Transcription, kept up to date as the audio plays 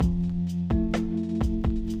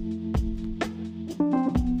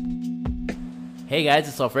Hey guys,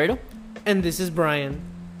 it's Alfredo. And this is Brian.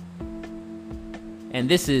 And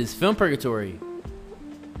this is Film Purgatory.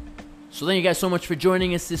 So thank you guys so much for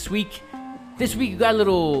joining us this week. This week you got a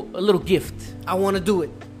little gift. I want to do it.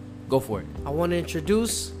 Go for it. I want to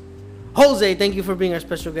introduce Jose. Thank you for being our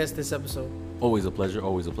special guest this episode. Always a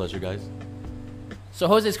pleasure, guys. So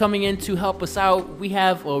Jose's coming in to help us out. We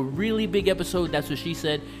have a really big episode, that's what she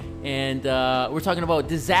said. And we're talking about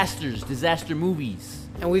disaster movies.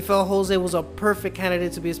 And we felt Jose was a perfect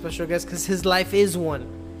candidate to be a special guest because his life is one.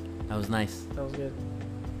 That was nice. That was good.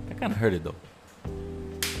 I kind of heard it though.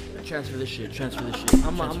 Transfer this shit.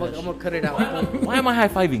 I'm gonna cut it out. Why am I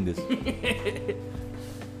high-fiving this?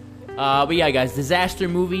 But yeah, guys, disaster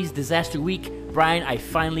movies, disaster week. Brian, I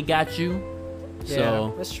finally got you. Yeah,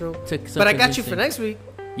 So that's true. but I got you for next week.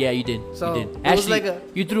 Yeah, you did. So, you did. it was Actually, like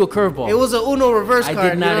you threw a curveball. It was a Uno reverse card. I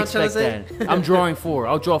did not you know what I'm expect trying to that. I'm drawing 4.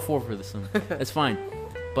 I'll draw 4 for this one. That's fine.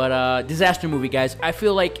 But disaster movie, guys. I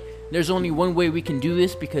feel like there's only one way we can do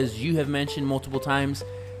this because you have mentioned multiple times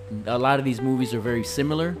a lot of these movies are very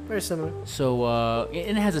similar. Very similar. So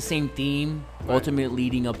and it has the same theme, Right. ultimately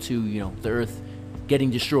leading up to the Earth getting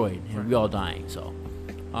destroyed and we all dying. So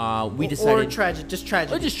we decided, or tragic, just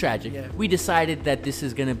tragic. or just tragic. Yeah. We decided that this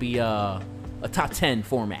is gonna be a top 10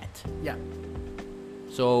 format. Yeah.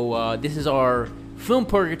 So this is our Film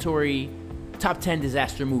Purgatory top 10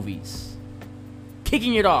 disaster movies.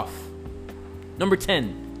 Kicking it off, number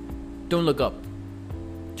 10, Don't Look Up.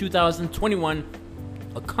 2021,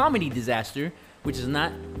 a comedy disaster, which is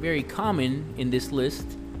not very common in this list,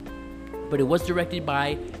 but it was directed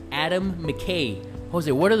by Adam McKay. Jose,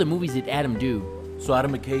 what other movies did Adam do? So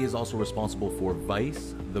Adam McKay is also responsible for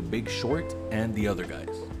Vice, The Big Short, and The Other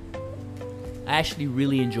Guys. I actually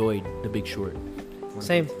really enjoyed The Big Short.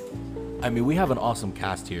 Same. I mean, we have an awesome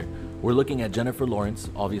cast here. We're looking at Jennifer Lawrence,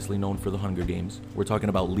 obviously known for The Hunger Games. We're talking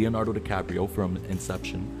about Leonardo DiCaprio from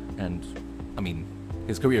Inception. And, I mean,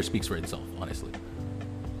 his career speaks for itself, honestly.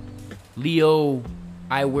 Leo,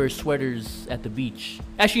 I wear sweaters at the beach.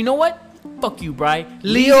 Actually, you know what? Fuck you, Bri.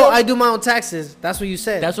 Leo, I do my own taxes. That's what you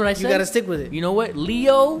said. That's what I said. You gotta stick with it. You know what?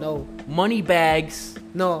 Leo, No. money bags,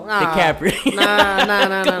 No. DiCaprio.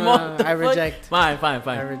 Nah. Come on, I reject. Fine.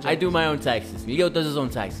 I reject. I do my own taxes. Leo does his own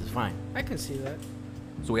taxes. Fine. I can see that.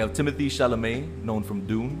 So we have Timothée Chalamet, known from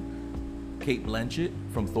Dune, Kate Blanchett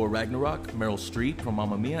from Thor Ragnarok, Meryl Streep from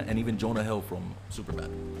Mamma Mia, and even Jonah Hill from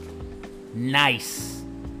Superbad. Nice.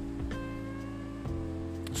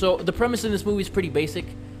 So the premise in this movie is pretty basic.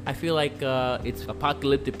 I feel like it's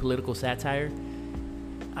apocalyptic political satire.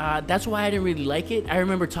 That's why I didn't really like it. I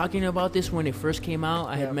remember talking about this when it first came out.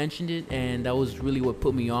 I had mentioned it, and that was really what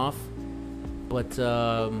put me off. But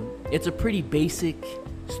it's a pretty basic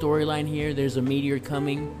storyline here. There's a meteor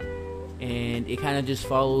coming, and it kind of just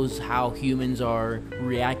follows how humans are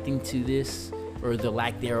reacting to this, or the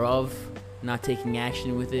lack thereof, not taking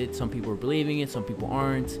action with it. Some people are believing it, some people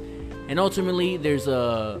aren't. And ultimately, there's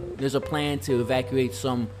a plan to evacuate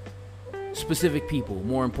some specific people,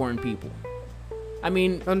 more important people. I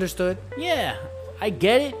mean, Understood. yeah, I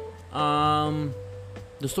get it.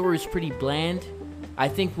 The story is pretty bland. I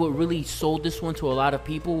think what really sold this one to a lot of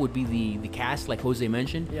people would be the cast, like Jose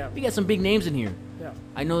mentioned. Yeah. We got some big names in here. Yeah.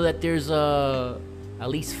 I know that there's at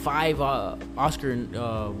least 5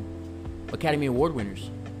 Oscar Academy Award winners.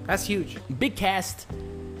 That's huge. Big cast,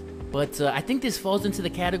 but I think this falls into the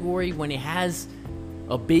category when it has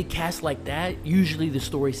a big cast like that. Usually the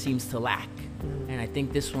story seems to lack, and I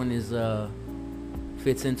think this one is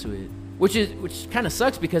fits into it, which kind of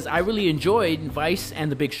sucks because I really enjoyed Vice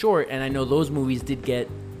and The Big Short, and I know those movies did get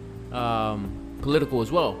political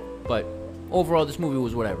as well. But overall, this movie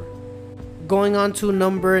was whatever. Going on to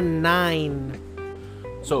number 9.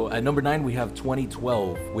 So at number 9, we have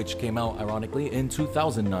 2012, which came out, ironically, in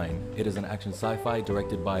 2009. It is an action sci-fi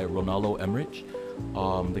directed by Ronaldo Emmerich.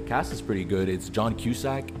 The cast is pretty good. It's John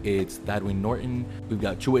Cusack, it's Thaddeus Norton, we've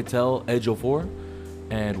got Chiwetel Ejiofor,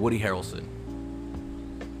 and Woody Harrelson.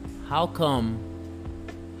 How come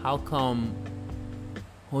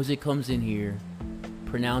Jose comes in here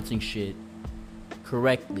pronouncing shit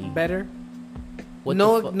correctly? Better. What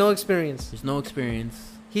no the fu- no experience. There's no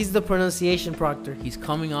experience. He's the pronunciation proctor. He's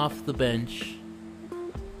coming off the bench.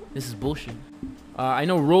 This is bullshit. I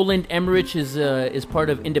know Roland Emmerich is part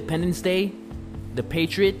of Independence Day, The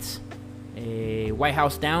Patriots, White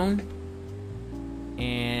House Down,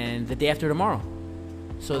 and The Day After Tomorrow.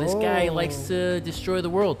 So this guy likes to destroy the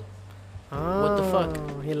world. What the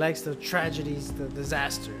fuck? He likes the tragedies, the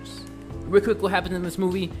disasters. Real quick, what happens in this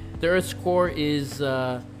movie? The Earth's core is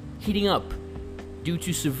heating up due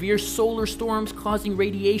to severe solar storms causing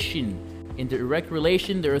radiation. In direct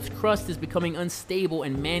relation, the Earth's crust is becoming unstable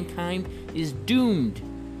and mankind is doomed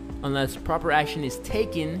unless proper action is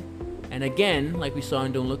taken. And again, like we saw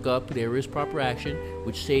in Don't Look Up, there is proper action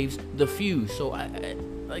which saves the few. So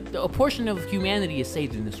a portion of humanity is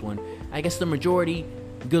saved in this one. I guess the majority,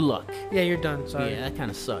 good luck. Yeah, you're done. Sorry. Yeah, that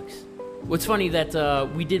kind of sucks. What's funny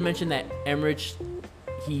that we did mention that Emmerich,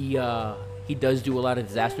 he does do a lot of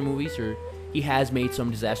disaster movies, or he has made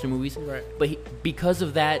some disaster movies. Right. But because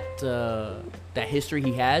of that that history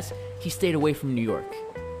he has, he stayed away from New York.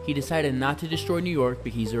 He decided not to destroy New York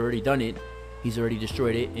because he's already done it. He's already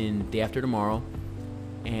destroyed it in Day After Tomorrow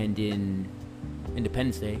and in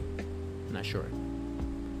Independence Day. I'm not sure.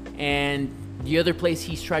 And the other place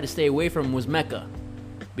he's tried to stay away from was Mecca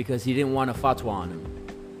because he didn't want a fatwa on him.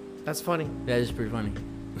 That's funny. That is pretty funny.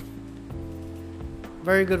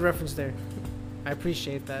 Very good reference there. I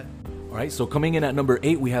appreciate that. All right, so coming in at number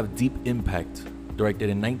 8, we have Deep Impact, directed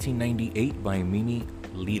in 1998 by Mimi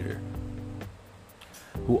Leder,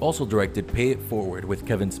 who also directed Pay It Forward with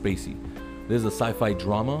Kevin Spacey. This is a sci-fi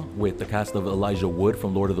drama with the cast of Elijah Wood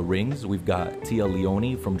from Lord of the Rings. We've got Tia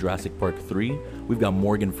Leone from Jurassic Park 3. We've got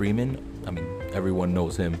Morgan Freeman. I mean, everyone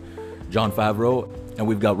knows him. Jon Favreau. And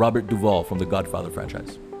we've got Robert Duvall from the Godfather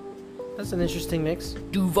franchise. That's an interesting mix.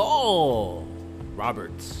 Duvall!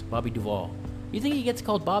 Roberts. Bobby Duvall. You think he gets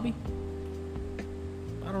called Bobby?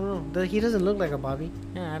 I don't know. He doesn't look like a Bobby.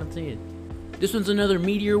 Yeah, I don't see it. This one's another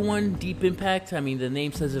meteor one, Deep Impact. I mean, the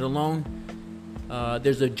name says it alone.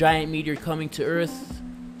 There's a giant meteor coming to Earth,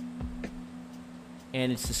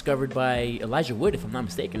 and it's discovered by Elijah Wood, if I'm not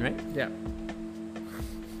mistaken, right? Yeah.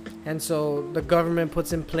 And so the government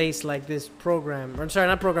puts in place like this program, or sorry,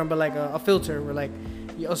 not program, but like a filter where like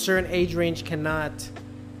a certain age range cannot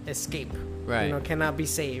escape. Right. You know, cannot be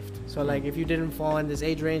saved. So like if you didn't fall in this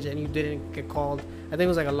age range and you didn't get called, I think it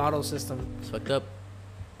was like a lotto system. It's fucked up.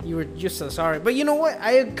 You were just so sorry. But you know what?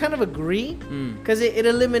 I kind of agree because it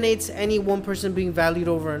eliminates any one person being valued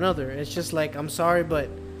over another. It's just like, I'm sorry, but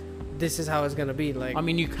this is how it's going to be. Like, I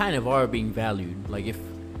mean, you kind of are being valued. Like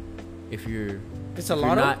if you're... It's a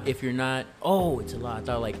lotto? If you're not... Oh, it's a lot. I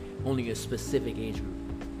thought like only a specific age group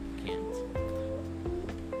can't.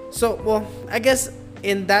 So, well, I guess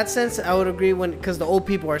in that sense, I would agree because the old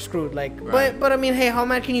people are screwed. Like, Right. but I mean, hey, how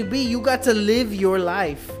mad can you be? You got to live your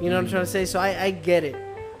life. You know what I'm trying to say? So I get it.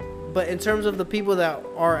 But in terms of the people that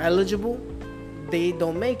are eligible, they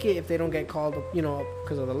don't make it if they don't get called, you know,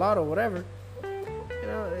 because of the lotto or whatever. You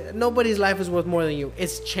know, nobody's life is worth more than you.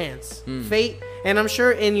 It's chance, fate. And I'm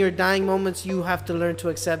sure in your dying moments, you have to learn to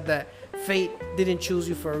accept that fate didn't choose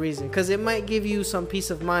you for a reason, because it might give you some peace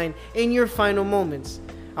of mind in your final moments.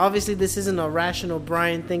 Obviously, this isn't a rational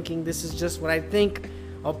Brian thinking. This is just what I think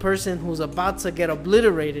a person who's about to get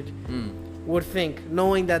obliterated would think,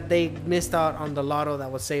 knowing that they missed out on the lotto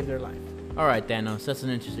that would save their life. All right, Thanos. That's an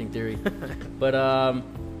interesting theory. But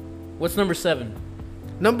what's number 7?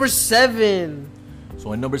 Number 7.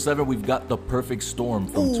 So in number 7, we've got The Perfect Storm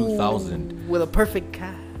from 2000. With a perfect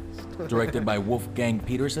cast. Directed by Wolfgang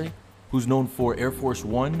Petersen, who's known for Air Force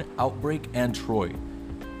One, Outbreak, and Troy.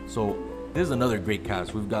 So this is another great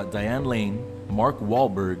cast. We've got Diane Lane, Mark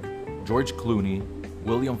Wahlberg, George Clooney,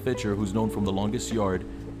 William Fitcher, who's known from The Longest Yard,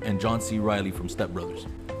 and John C. Reilly from Step Brothers.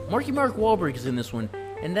 Mark Wahlberg is in this one,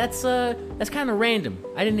 and that's kind of random.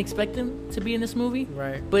 I didn't expect him to be in this movie.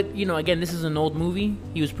 Right. But, you know, again, this is an old movie.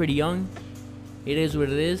 He was pretty young. It is what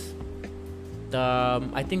it is.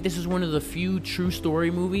 I think this is one of the few true story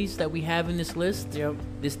movies that we have in this list. Yep.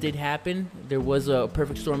 This did happen. There was a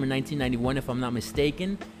Perfect Storm in 1991, if I'm not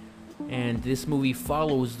mistaken. And this movie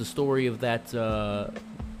follows the story of that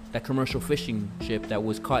commercial fishing ship that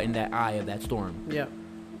was caught in that eye of that storm. Yeah.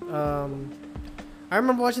 I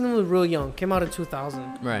remember watching them when I was real young. Came out in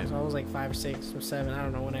 2000. Right. So I was like 5, 6, or 7. I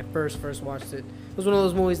don't know when I first watched it. It was one of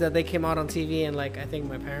those movies that they came out on TV and like I think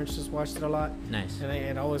my parents just watched it a lot. Nice. And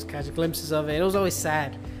I'd always catch glimpses of it. It was always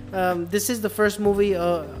sad. This is the first movie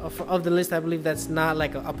of the list, I believe, that's not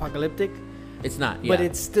like apocalyptic. It's not, yeah. But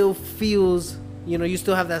it still feels, you know, you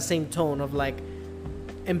still have that same tone of like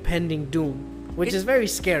impending doom, which is very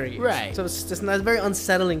scary. Right. So it's just not, it's a very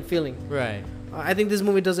unsettling feeling. Right. I think this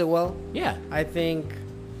movie does it well. Yeah. I think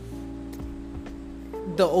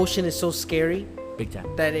the ocean is so scary Big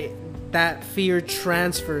time. that fear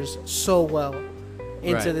transfers so well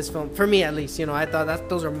into Right. this film. For me, at least, you know, I thought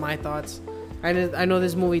those are my thoughts. I know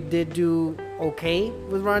this movie did do okay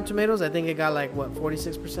with Rotten Tomatoes. I think it got like what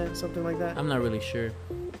 46%, something like that. I'm not really sure.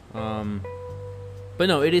 But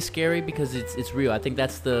no, it is scary because it's real. I think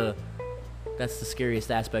that's the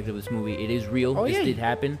scariest aspect of this movie. It is real. Oh, this yeah. did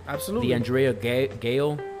happen. Absolutely. The Andrea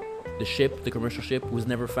Gale, the commercial ship, was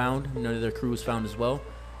never found. None of their crew was found as well.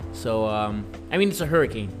 So I mean, it's a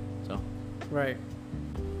hurricane. So Right.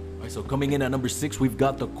 All right, so coming in at number 6, we've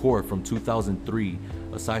got The Core from 2003,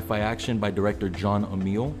 a sci-fi action by director John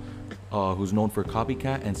Amiel, who's known for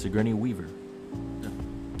Copycat and Sigourney Weaver.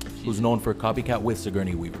 Who's known for Copycat with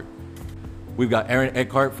Sigourney Weaver. We've got Aaron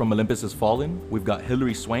Eckhart from Olympus Has Fallen. We've got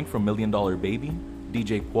Hilary Swank from $1 Million Baby.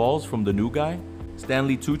 DJ Qualls from The New Guy.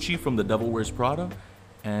 Stanley Tucci from The Devil Wears Prada.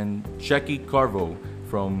 And Checky Carvo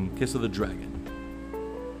from Kiss of the Dragon.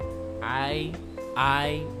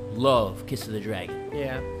 I love Kiss of the Dragon.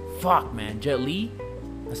 Yeah. Fuck, man. Jet Li.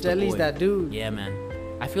 That's the Jet Li's boy. that dude. Yeah, man.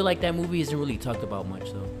 I feel like that movie isn't really talked about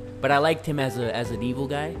much though. But I liked him as an evil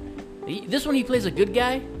guy. This one he plays a good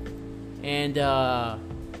guy, and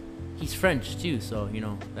he's French too. So you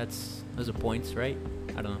know those are points, right?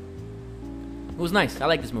 I don't know. It was nice. I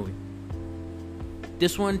like this movie.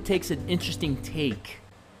 This one takes an interesting take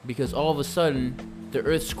because all of a sudden the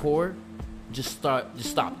Earth's core just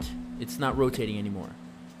stopped. It's not rotating anymore.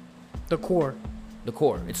 The core. The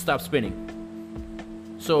core. It stopped spinning.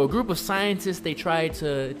 So a group of scientists, they tried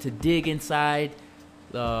to dig inside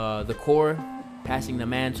the core, passing the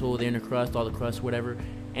mantle, the inner crust, all the crust, whatever,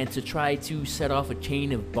 and to try to set off a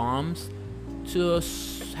chain of bombs to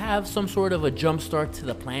have some sort of a jump start to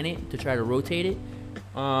the planet to try to rotate it.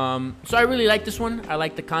 So I really like this one. I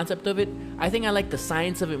like the concept of it. I think I like the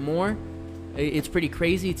science of it more. It's pretty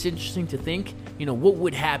crazy. It's interesting to think, what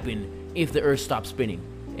would happen if the Earth stopped spinning?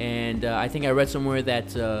 And I think I read somewhere that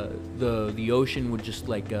the ocean would just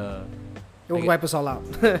it would wipe us all out.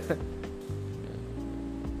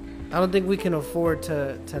 I don't think we can afford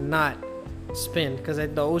to not spin because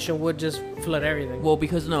the ocean would just flood everything. Well,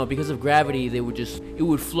 because of gravity, it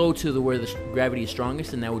would flow to where the gravity is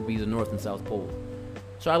strongest, and that would be the North and South Pole.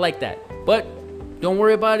 So I like that. But don't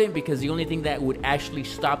worry about it because the only thing that would actually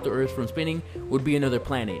stop the Earth from spinning would be another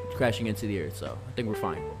planet crashing into the Earth. So I think we're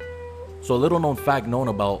fine. So a little known fact known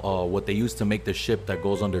about what they used to make the ship that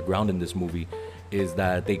goes underground in this movie is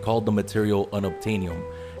that they called the material unobtainium.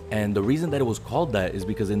 And the reason that it was called that is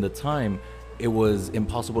because in the time, it was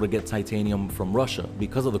impossible to get titanium from Russia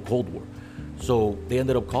because of the Cold War. So they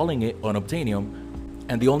ended up calling it unobtainium.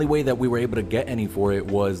 And the only way that we were able to get any for it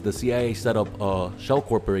was the CIA set up shell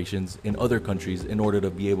corporations in other countries in order to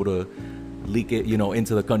be able to leak it,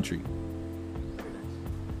 into the country.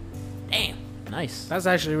 Damn, nice. That's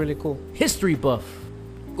actually really cool. History buff.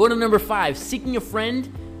 Go to number 5, Seeking a Friend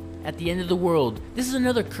at the End of the World. This is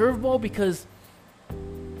another curveball because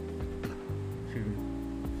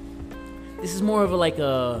this is more of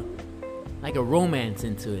a romance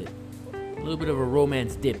into it. A little bit of a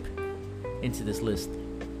romance dip into this list.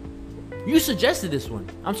 You suggested this one.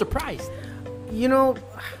 I'm surprised.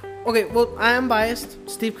 Okay, well, I am biased.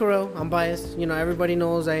 Steve Carell, I'm biased. Everybody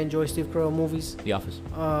knows I enjoy Steve Carell movies. The Office.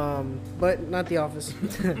 But not The Office.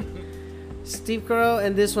 Steve Carell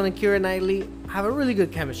and this one and Keira Knightley have a really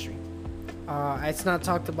good chemistry. It's not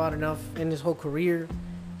talked about enough in his whole career,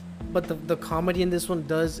 but the comedy in this one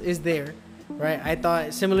is there, right? I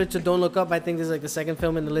thought similar to Don't Look Up. I think this is like the second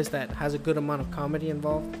film in the list that has a good amount of comedy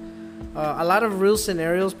involved. A lot of real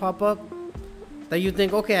scenarios pop up that you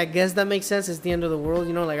think, okay, I guess that makes sense. It's the end of the world,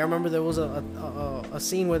 Like I remember there was a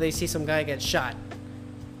scene where they see some guy get shot,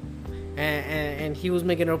 and he was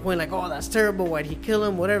making a point like, oh, that's terrible. Why'd he kill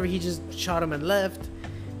him? Whatever. He just shot him and left.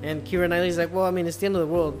 And Keira Knightley's like, well, I mean, it's the end of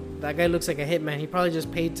the world. That guy looks like a hitman. He probably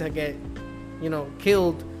just paid to get,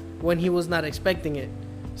 killed when he was not expecting it,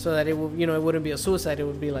 so that it would, it wouldn't be a suicide. It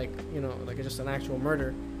would be like, like just an actual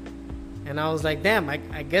murder. And I was like, damn, I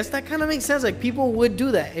guess that kind of makes sense. Like, people would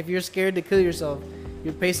do that. If you're scared to kill yourself,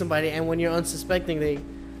 you pay somebody, and when you're unsuspecting,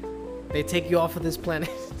 they take you off of this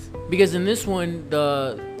planet. Because in this one,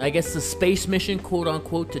 the space mission, quote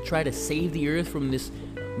unquote, to try to save the Earth from this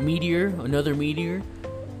another meteor,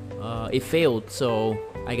 it failed. So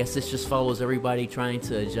I guess this just follows everybody trying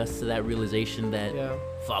to adjust to that realization that,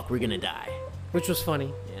 fuck, we're gonna die. Which was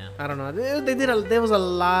funny. Yeah. I don't know. There was a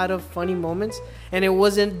lot of funny moments, and it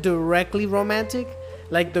wasn't directly romantic.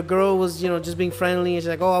 Like, the girl was, just being friendly, and she's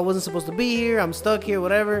like, oh, I wasn't supposed to be here. I'm stuck here,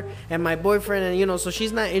 whatever. And my boyfriend, and, so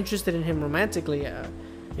she's not interested in him romantically.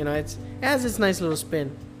 It has its nice little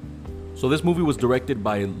spin. So this movie was directed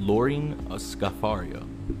by Lorene Scafaria,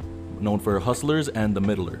 known for Hustlers and The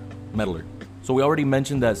Meddler. So we already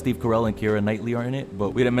mentioned that Steve Carell and Keira Knightley are in it,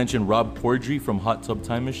 but we didn't mention Rob Corddry from Hot Tub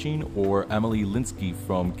Time Machine or Emily Linsky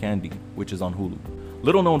from Candy, which is on Hulu.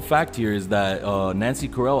 Little known fact here is that Nancy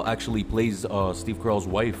Carell actually plays Steve Carell's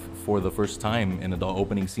wife for the first time in the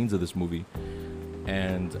opening scenes of this movie.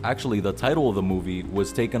 And actually the title of the movie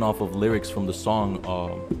was taken off of lyrics from the song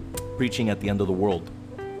Preaching at the End of the World.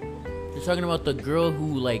 You're talking about the girl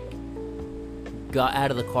who got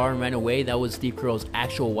out of the car and ran away, that was Steve Carell's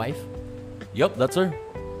actual wife. Yep, that's her.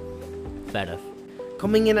 Fat F.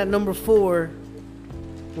 Coming in at number 4,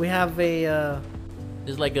 we have a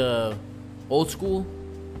It's like a old school,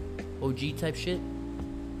 OG type shit.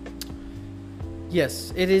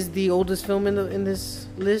 yes, it is the oldest film in this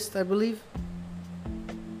list, I believe.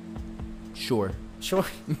 Sure. Sure.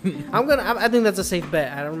 I think that's a safe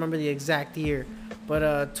bet. I don't remember the exact year,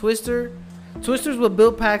 but Twister's with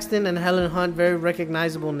Bill Paxton and Helen Hunt, very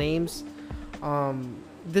recognizable names.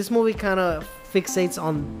 This movie kind of fixates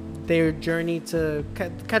on their journey to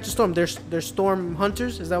catch a storm. They're storm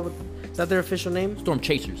hunters. Is that their official name? Storm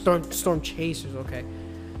Chasers. Storm chasers. Okay,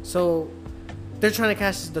 so they're trying to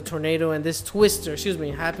catch the tornado, and this twister,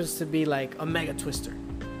 happens to be like a mega twister.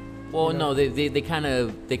 Well, You know? no, they kind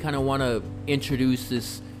of want to introduce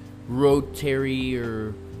this rotary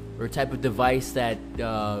or type of device that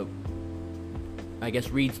I guess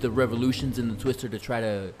reads the revolutions in the twister to try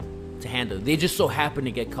to handle. They just so happen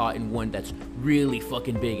to get caught in one that's really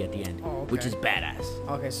fucking big at the end, Oh, okay. which is badass.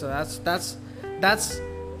 Okay, so that's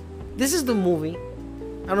this is the movie.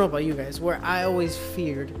 I don't know about you guys, where I always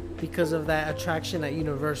feared because of that attraction at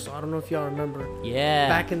Universal. I don't know if y'all remember. Yeah.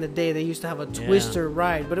 Back in the day, they used to have a Twister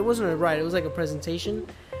ride, but it wasn't a ride. It was like a presentation.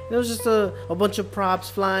 It was just a bunch of props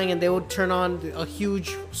flying, and they would turn on a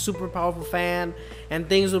huge, super powerful fan, and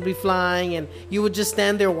things would be flying, and you would just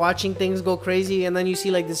stand there watching things go crazy, and then you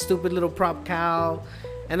see like this stupid little prop cow,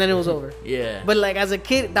 and then it was over. Yeah. But like as a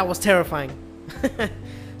kid, that was terrifying.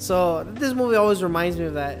 So this movie always reminds me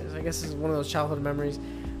of that. I guess it's one of those childhood memories.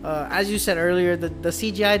 As you said earlier, the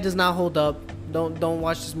CGI does not hold up. Don't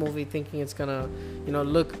watch this movie thinking it's gonna,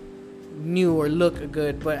 look new or look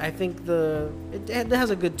good. But I think it has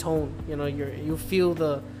a good tone. You feel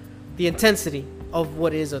the intensity of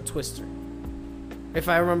what is a twister. If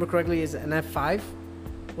I remember correctly, is an F5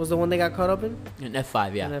 was the one they got caught up in? An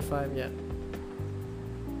F5, yeah. An F5, yeah.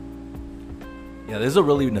 Yeah, this is a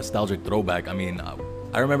really nostalgic throwback. I mean,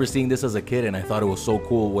 I remember seeing this as a kid, and I thought it was so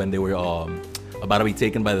cool when they were about to be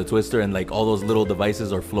taken by the twister, and like all those little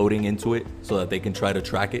devices are floating into it so that they can try to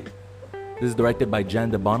track it. This is directed by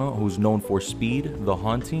Jan DeBona, who's known for Speed, The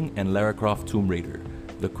Haunting, and Lara Croft Tomb Raider,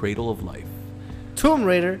 The Cradle of Life. Tomb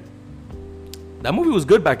Raider. That movie was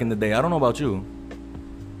good back in the day. I don't know about you.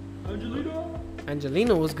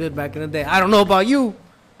 Angelina was good back in the day. I don't know about you.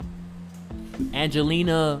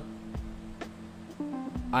 Angelina,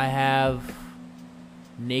 I have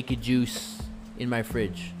Naked Juice in my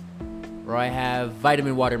fridge. Or I have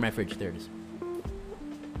vitamin water in my fridge. There it is.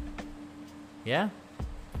 Yeah?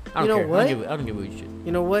 I don't You know care. what? I don't give a shit.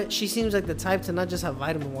 You know what? She seems like the type to not just have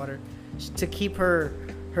vitamin water, to keep her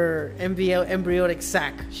embryonic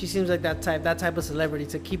sac. She seems like that type of celebrity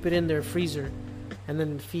to keep it in their freezer, and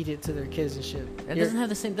then feed it to their kids and shit. That doesn't have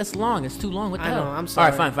the same. That's long. It's too long. What the I hell? know, I'm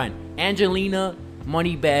sorry. All right, fine. Angelina,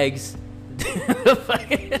 money bags,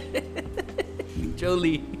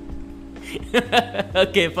 Jolie.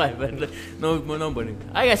 Okay, fine. But no, nobody.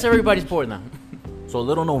 I guess everybody's bored now. So a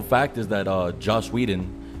little known fact is that Joss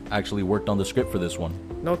Whedon actually worked on the script for this one.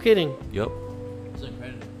 No kidding. Yep. He was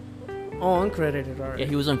uncredited. Oh, uncredited. All right. Yeah,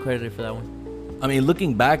 he was uncredited for that one. I mean,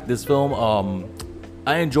 looking back, this film,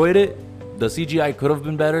 I enjoyed it. The CGI could have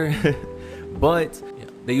been better, but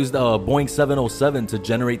they used a Boeing 707 to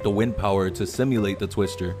generate the wind power to simulate the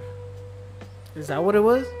twister. Is that what it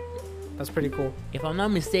was? That's pretty cool. If I'm not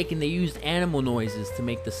mistaken, they used animal noises to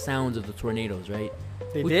make the sounds of the tornadoes, right?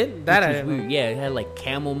 They did? That I was didn't know. weird. Yeah, it had like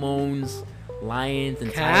camel moans, lions,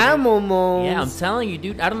 and Camel tigers. moans. Yeah, I'm telling you,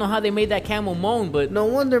 dude. I don't know how they made that camel moan, but No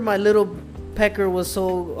wonder my little pecker was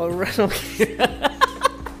so around.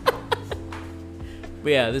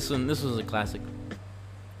 But yeah, this was a classic.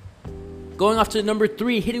 Going off to number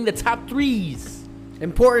 3, hitting the top 3s.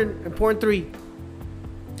 Important 3.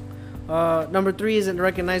 Number 3 is a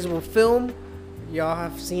recognizable film. Y'all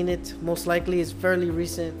have seen it most likely. It's fairly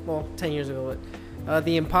recent. Well, 10 years ago. But,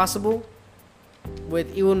 The Impossible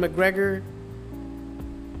with Ewan McGregor.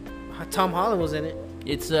 Tom Holland was in it.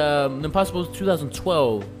 It's The Impossible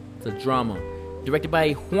 2012. It's a drama. Directed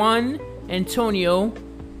by Juan Antonio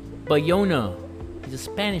Bayona. He's a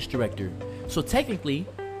Spanish director. So technically,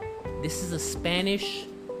 this is a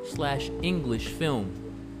Spanish/English film.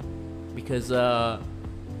 Because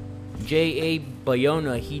J.A.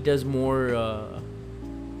 Bayona, he does more,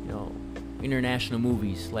 international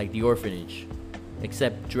movies like The Orphanage.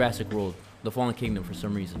 Except Jurassic World, The Fallen Kingdom for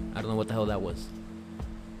some reason. I don't know what the hell that was.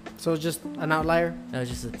 So just an outlier. That was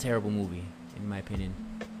just a terrible movie, in my opinion.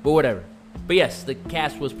 But whatever. But yes, the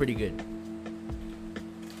cast was pretty good.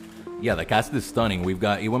 Yeah, the cast is stunning. We've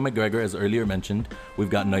got Ewan McGregor, as earlier mentioned. We've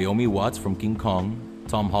got Naomi Watts from King Kong.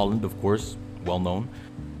 Tom Holland, of course, well known.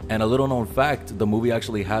 And a little known fact, the movie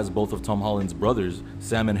actually has both of Tom Holland's brothers,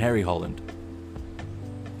 Sam and Harry Holland.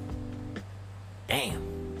 Damn.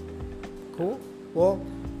 Cool. Well,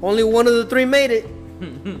 only one of the three made it.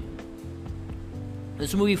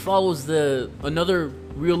 This movie follows another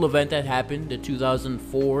real event that happened, the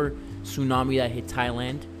 2004 tsunami that hit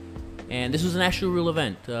Thailand, and this was an actual real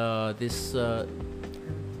event. This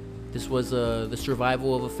was the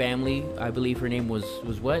survival of a family. I believe her name was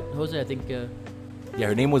what, Jose? I think. Yeah,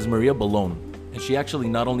 her name was Maria Balone, and she actually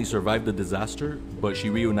not only survived the disaster, but she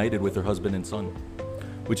reunited with her husband and son,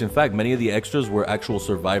 which in fact many of the extras were actual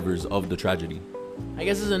survivors of the tragedy. I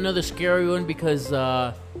guess this is another scary one because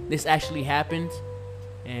this actually happened,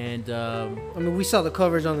 and I mean, we saw the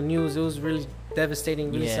coverage on the news. It was really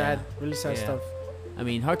devastating, really sad stuff. I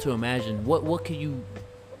mean, hard to imagine. What could you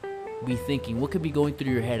be thinking? What could be going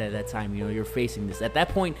through your head at that time? You know, you're facing this. At that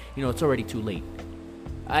point, you know, it's already too late.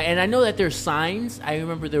 And I know that there's signs. I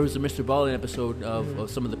remember there was a Mr. Ballin episode of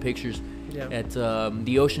some of the pictures that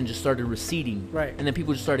the ocean just started receding, right? And then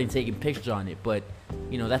people just started taking pictures on it. But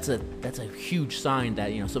you know, that's a huge sign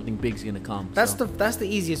that, you know, something big's gonna come. That's the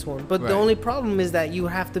easiest one. But the only problem is that you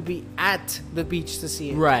have to be at the beach to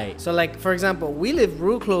see it. Right. So like, for example, we live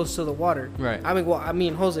real close to the water. Right. I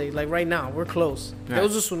mean, Jose, like right now we're close. If there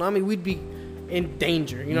was a tsunami, we'd be in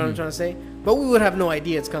danger. You know what I'm trying to say? But we would have no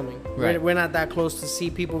idea it's coming. Right. We're not that close to see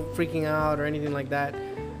people freaking out or anything like that.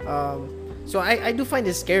 So I do find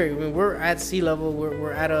it scary. I mean, we're at sea level.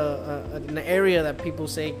 We're at an area that people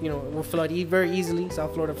say, you know, will flood very easily.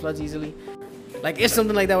 South Florida floods easily. Like, if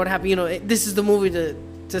something like that would happen, you know, this is the movie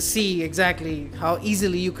to see exactly how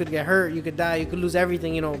easily you could get hurt, you could die, you could lose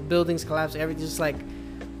everything. You know, buildings collapse, everything. Just like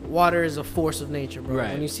water is a force of nature, bro.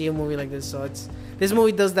 Right. When you see a movie like this, so this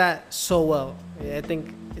movie does that so well. I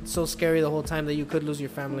think it's so scary the whole time that you could lose your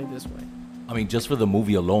family this way. I mean, just for the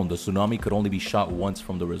movie alone, the tsunami could only be shot once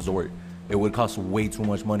from the resort. It would cost way too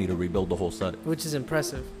much money to rebuild the whole set. Which is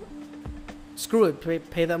impressive. Screw it,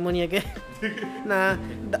 pay that money again. Nah,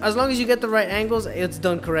 as long as you get the right angles, it's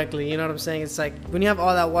done correctly. You know what I'm saying? It's like when you have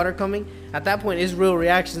all that water coming, at that point, it's real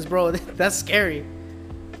reactions, bro. That's scary.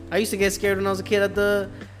 I used to get scared when I was a kid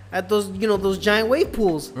at those, you know, those giant wave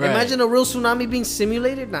pools. Right. Imagine a real tsunami being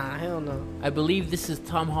simulated. Nah, hell no. I believe this is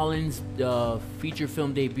Tom Holland's feature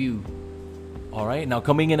film debut. All right, now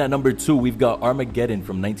coming in at number 2, we've got Armageddon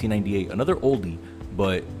from 1998. Another oldie,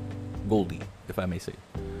 but goldie, if I may say.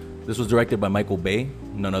 This was directed by Michael Bay,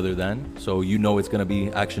 none other than. So you know it's going to be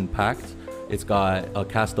action-packed. It's got a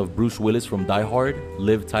cast of Bruce Willis from Die Hard,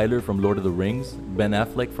 Liv Tyler from Lord of the Rings, Ben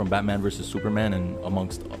Affleck from Batman vs. Superman, and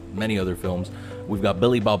amongst many other films. We've got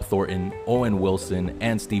Billy Bob Thornton, Owen Wilson,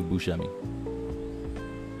 and Steve Buscemi.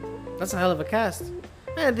 That's a hell of a cast.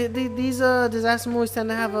 Man, these disaster movies tend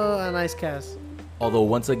to have a nice cast. Although,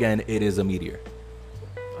 once again, it is a meteor.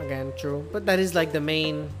 Again, true. But that is like the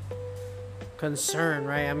main concern,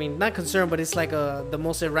 right? I mean, not concern, but it's like the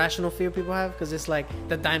most irrational fear people have, because it's like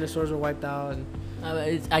the dinosaurs were wiped out. And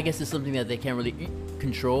I guess it's something that they can't really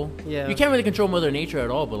control. Yeah. You can't really control Mother Nature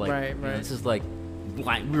at all, but like, Right, you know, right. it's just like we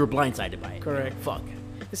were blindsided by it. Correct. You know? Fuck.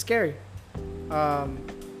 it's scary.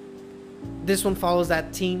 This one follows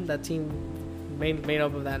that team made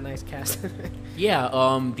up of that nice cast.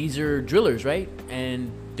 Yeah, these are drillers, right?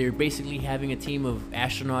 And they're basically having a team of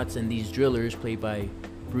astronauts and these drillers played by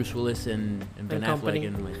Bruce Willis and Ben company. Affleck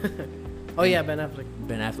and like Oh yeah, Ben Affleck.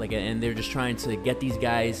 Ben Affleck, and they're just trying to get these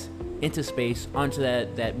guys into space onto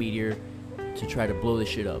that meteor to try to blow this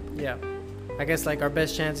shit up. Yeah. I guess like our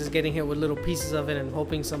best chance is getting hit with little pieces of it and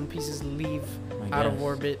hoping some pieces leave out of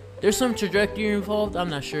orbit. There's some trajectory involved. I'm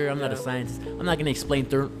not sure. I'm not a Yeah. scientist. I'm not gonna explain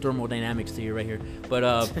thermodynamics to you right here.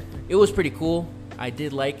 But it was pretty cool. I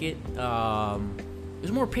did like it. It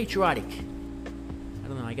was more patriotic. I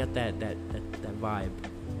don't know. I got that vibe.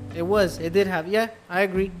 It was. It did have. Yeah, I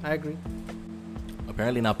agree.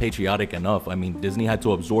 Apparently not patriotic enough. I mean, Disney had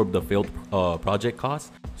to absorb the failed project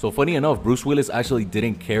costs. So funny enough, Bruce Willis actually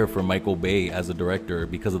didn't care for Michael Bay as a director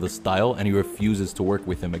because of the style, and he refuses to work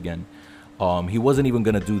with him again. He wasn't even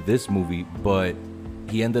gonna do this movie, but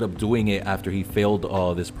he ended up doing it after he failed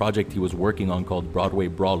this project he was working on called Broadway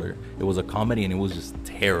Brawler. It was a comedy and it was just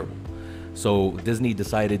terrible. So Disney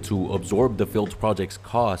decided to absorb the failed project's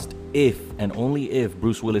cost if and only if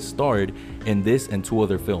Bruce Willis starred in this and 2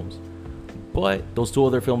 other films. But those 2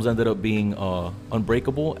 other films ended up being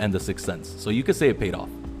Unbreakable and The Sixth Sense. So you could say it paid off.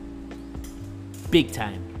 Big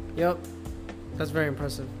time. Yep. That's very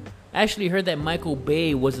impressive. I actually heard that Michael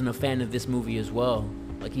Bay wasn't a fan of this movie as well.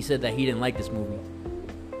 Like he said that he didn't like this movie.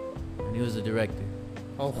 And he was the director.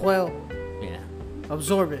 Oh well, Yeah.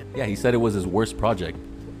 absorb it. Yeah, he said it was his worst project.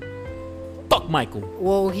 Fuck Michael.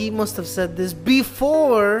 Well, he must have said this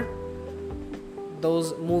before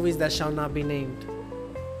those movies that shall not be named.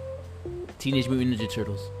 Teenage Mutant Ninja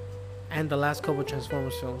Turtles. And the last couple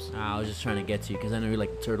Transformers films. I was just trying to get to you because I know you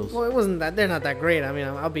like the turtles. Well, it wasn't that. They're not that great. I mean,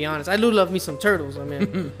 I'll be honest. I do love me some turtles. I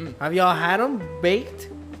mean, have y'all had them baked?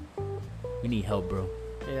 We need help, bro.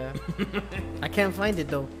 Yeah. I can't find it,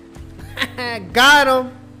 though. Got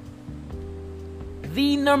him.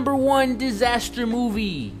 The number one disaster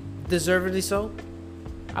movie. Deservedly so.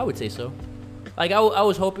 I would say so. Like, I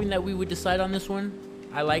was hoping that we would decide on this one.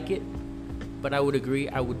 I like it. But I would agree.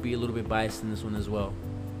 I would be a little bit biased in this one as well.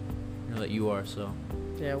 I know that you are, so.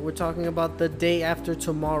 Yeah, we're talking about The Day After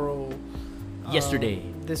Tomorrow. Yesterday.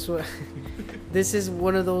 This is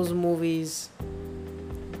one of those movies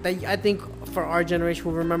that I think for our generation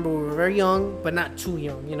we'll remember. We were very young, but not too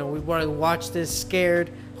young. You know, we watched this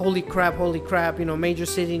scared. Holy crap! You know, major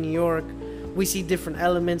city, New York. We see different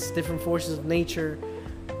elements, different forces of nature.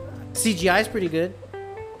 CGI is pretty good.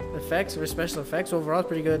 Effects or special effects overall is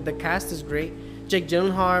pretty good. The cast is great. Jake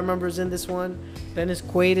Gyllenhaal, I remember, is in this one. Dennis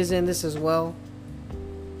Quaid is in this as well.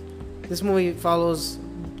 This movie follows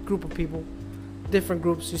a group of people, different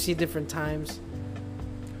groups. You see different times.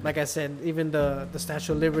 Like I said, even the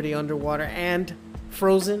Statue of Liberty underwater and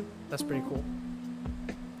Frozen. That's pretty cool.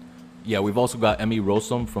 Yeah, we've also got Emmy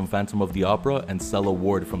Rossum from Phantom of the Opera and Stella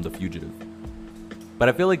Ward from The Fugitive. But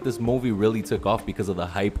I feel like this movie really took off because of the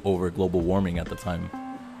hype over global warming at the time.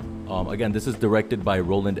 Again, this is directed by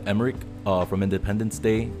Roland Emmerich from Independence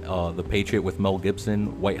Day, The Patriot with Mel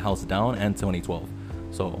Gibson, White House Down, and 2012.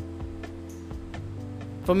 So,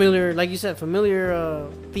 familiar, like you said, familiar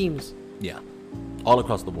themes. yeah, all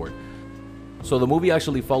across the board. So the movie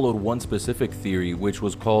actually followed one specific theory, which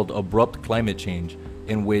was called abrupt climate change,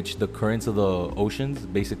 in which the currents of the oceans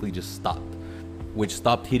basically just stopped, which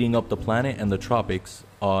stopped heating up the planet and the tropics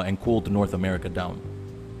and cooled North America down.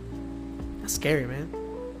 That's scary, man.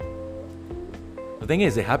 The thing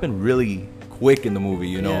is, it happened really quick in the movie,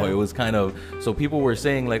 you know. Yeah. It was kind of, so people were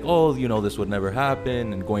saying like, oh, you know, this would never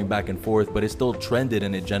happen, and going back and forth, but it still trended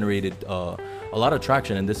and it generated a lot of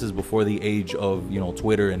traction. And this is before the age of, you know,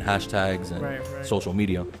 Twitter and hashtags and Right. social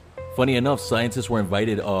media. Funny enough, scientists were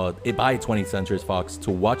invited by 20th Century Fox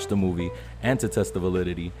to watch the movie and to test the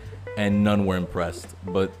validity, and none were impressed,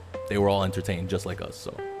 but they were all entertained just like us.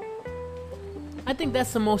 So I think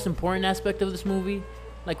that's the most important aspect of this movie.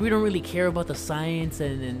 Like, we don't really care about the science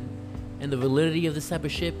and the validity of this type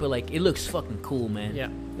of shit, but like, it looks fucking cool, man. Yeah.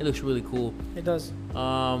 It looks really cool. It does.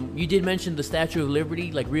 You did mention the Statue of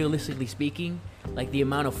Liberty. Like, realistically speaking, like the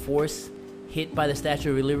amount of force hit by the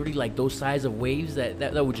Statue of Liberty, like those size of waves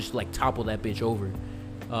that would just like topple that bitch over.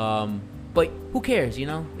 But who cares, you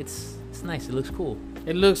know? It's nice. It looks cool.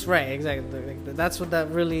 It looks right, exactly. That's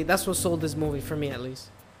what sold this movie for me, at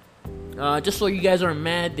least. Just so you guys aren't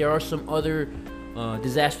mad, there are some other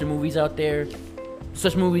disaster movies out there.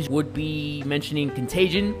 Such movies would be mentioning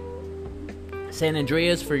Contagion, San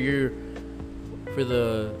Andreas for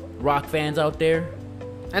the rock fans out there.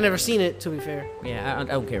 I never seen it, to be fair. Yeah, I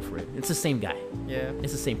don't care for it. It's the same guy. Yeah.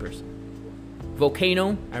 It's the same person.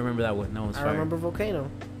 Volcano, I remember that one. That one's fire. I remember Volcano.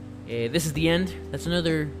 This is the End. That's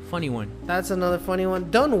another funny one. That's another funny one.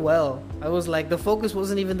 Done well. I was like, the focus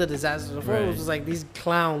wasn't even the disaster. The focus Right. was like these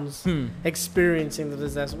clowns experiencing the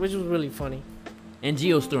disaster, which was really funny. And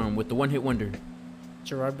Geostorm with the one-hit wonder,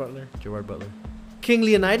 Gerard Butler. Gerard Butler. King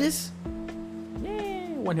Leonidas?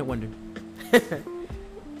 Yeah, one-hit wonder.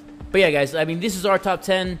 But yeah, guys, I mean, this is our top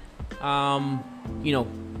 10. You know,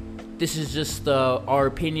 this is just our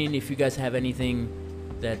opinion. If you guys have anything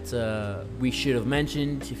that we should have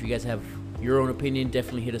mentioned, if you guys have your own opinion,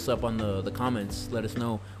 definitely hit us up on the comments. Let us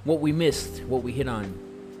know what we missed, what we hit on.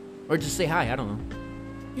 Or just say hi, I don't know.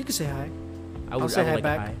 You can say hi. I'll say hi like a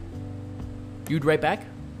back. hi. You'd write back?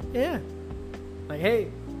 Yeah. Like, hey,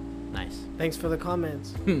 Nice. thanks for the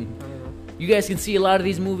comments. I don't know. You guys can see a lot of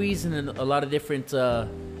these movies in a lot of different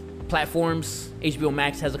platforms. HBO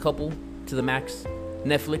Max has a couple to the max.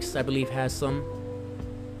 Netflix, I believe, has some.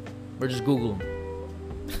 Or just Google them.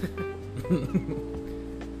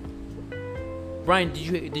 Brian,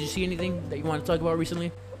 did you see anything that you want to talk about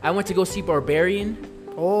recently? I went to go see Barbarian.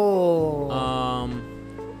 Oh.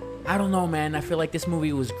 I don't know, man. I feel like this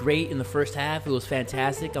movie was great in the first half. It was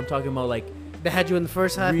fantastic. I'm talking about like They had you in the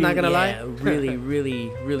first half, really, not gonna yeah, lie? really,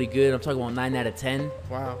 really, really good. I'm talking about 9 out of 10.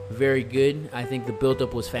 Wow. Very good. I think the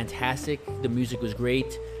build-up was fantastic. The music was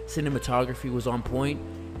great. Cinematography was on point.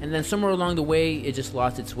 And then somewhere along the way, it just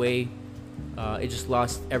lost its way. It just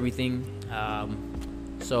lost everything.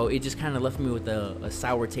 So it just kind of left me with a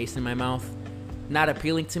sour taste in my mouth. Not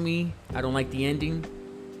appealing to me. I don't like the ending.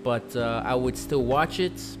 But I would still watch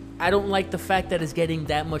it. I don't like the fact that it's getting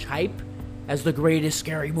that much hype as the greatest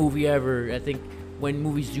scary movie ever. I think when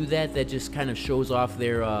movies do that, that just kind of shows off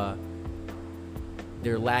their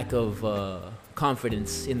lack of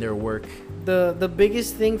confidence in their work. The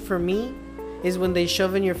biggest thing for me is when they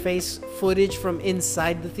shove in your face footage from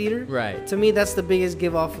inside the theater. Right. To me, that's the biggest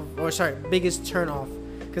biggest turn off.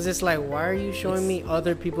 Because it's like, why are you showing me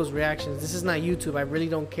other people's reactions? This is not YouTube. I really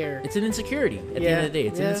don't care. It's an insecurity. At the end of the day,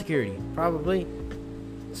 it's an insecurity. Probably.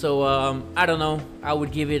 So, I don't know. I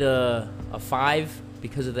would give it a 5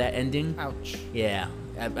 because of that ending. Ouch. Yeah.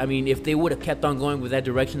 I mean, if they would have kept on going with that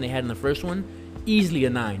direction they had in the first one, easily a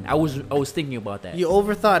 9. I was thinking about that. You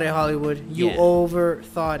overthought it, Hollywood. You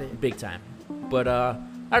overthought it. Big time. But,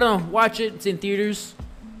 I don't know. Watch it. It's in theaters.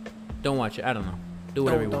 Don't watch it. I don't know. Do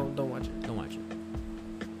whatever you want. Don't watch it. Don't watch it.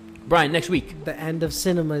 Brian, next week. The end of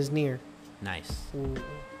cinema is near. Nice. Ooh.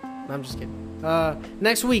 No, I'm just kidding.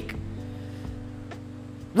 Next week.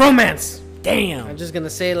 Romance. Damn. I'm just gonna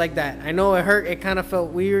say it like that. I know it hurt. It kind of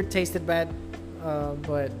felt weird, tasted bad,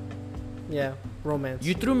 but yeah, romance.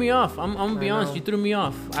 You threw me off. I'm gonna be honest. know. You threw me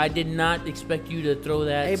off. I did not expect you to throw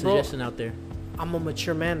that suggestion out there. I'm a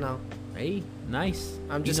mature man now. Hey, nice.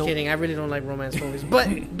 I'm just kidding. I really don't like romance movies, but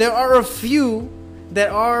there are a few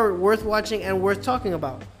that are worth watching and worth talking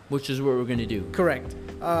about. Which is what we're gonna do. Correct.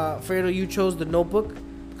 Fredo, you chose The Notebook.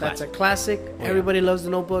 That's a classic. Oh, Everybody loves The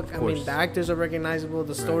Notebook. I mean, course. the actors are recognizable.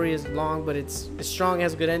 The story is long, but it's strong.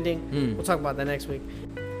 Has a good ending. We'll talk about that next week.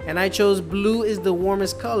 And I chose Blue is the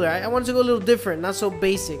Warmest Color. I wanted to go a little different, not so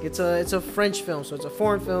basic. It's a French film, so it's a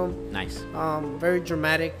foreign film. Nice. Very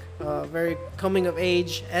dramatic, very coming of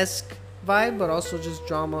age-esque vibe, but also just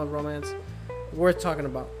drama, romance. Worth talking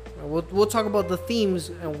about. We'll talk about the themes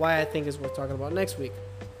and why I think it's worth talking about next week.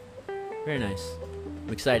 Very nice.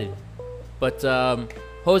 I'm excited. But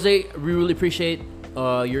Jose, we really appreciate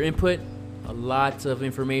your input. A lot of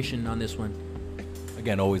information on this one.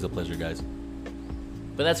 Again, always a pleasure, guys.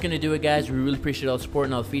 But that's going to do it, guys. We really appreciate all the support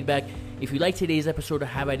and all the feedback. If you like today's episode or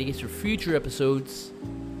have ideas for future episodes,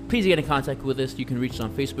 please get in contact with us. You can reach us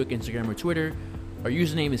on Facebook, Instagram, or Twitter. Our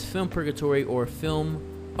username is Film Purgatory or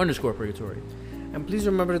Film_Purgatory. And please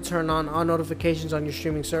remember to turn on all notifications on your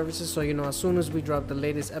streaming services so you know as soon as we drop the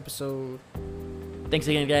latest episode. Thanks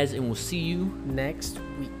again, guys, and we'll see you next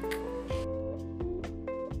week.